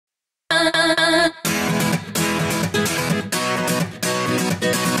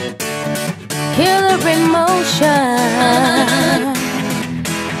emotion.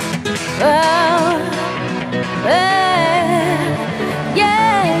 Oh,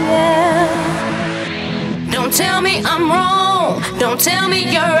 yeah. Don't tell me I'm wrong, don't tell me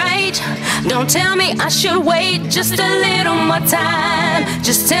you're right, don't tell me I should wait just a little more time.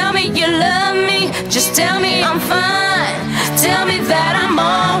 Just tell me you love me, just tell me I'm fine. Tell me that I'm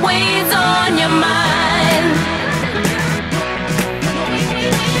always on your mind.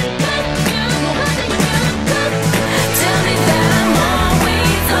 Tell me that I'm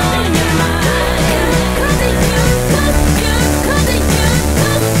always on your mind.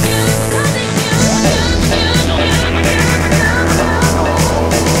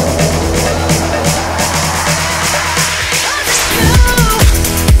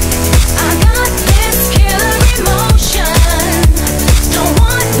 I got this killer emotion. Don't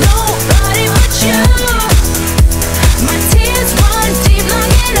want nobody but you. My tears run deep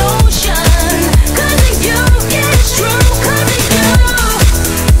like an ocean. 'Cause of you, yeah, it's true. 'Cause of you,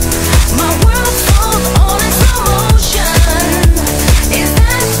 my world falls all in slow motion. Is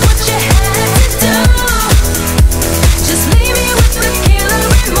that what you had to do? Just leave me with the killer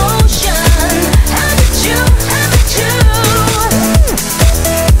emotion. How did you, how did you?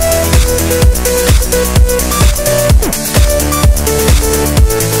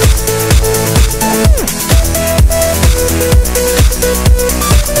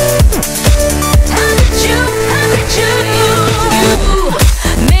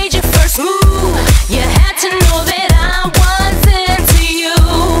 Made your first move. You had to know that I was into you.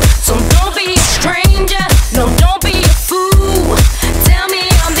 So don't be a stranger, no, don't be a fool. Tell me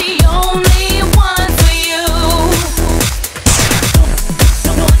I'm the only one for you.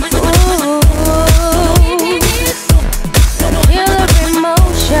 Killer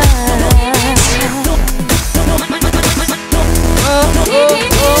emotion.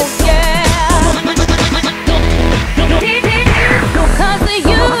 Cause of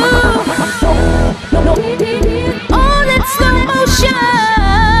you, all that slow motion.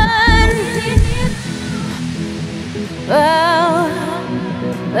 Oh,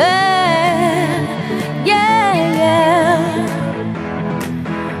 yeah.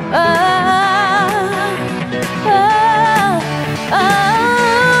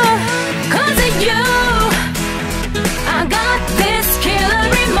 Cause of you, I got this killer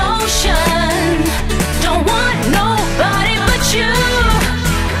emotion. Don't want nobody but you.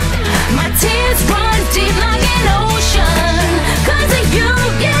 My tears run deep like an ocean. 'Cause of you,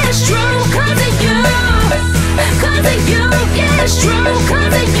 yeah, it's true. 'Cause of you, 'cause of you, yeah, it's true.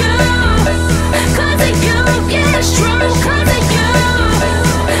 'Cause of you, 'cause of you, yeah, it's true. 'Cause of you,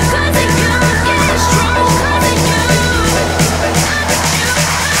 'cause of you, yeah, it's true. 'Cause of you,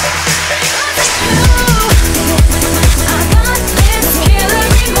 I got this killer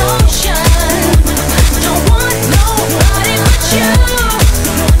emotion. Don't want nobody but you.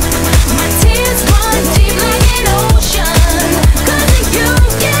 My tears run deep like an ocean. 'Cause of you,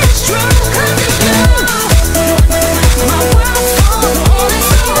 yeah, it's true. 'Cause of you, my world falls all in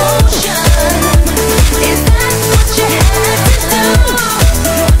slow motion. Is that what you had to do?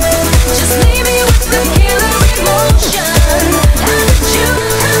 Just leave me with the killer emotion. How did you,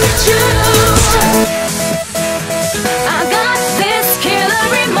 how did you? I got this killer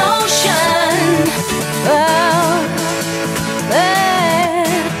emotion. Oh,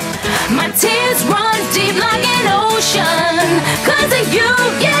 my tears run deep like an ocean. 'Cause of you,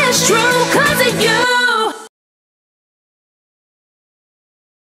 yeah, it's true. 'Cause of you.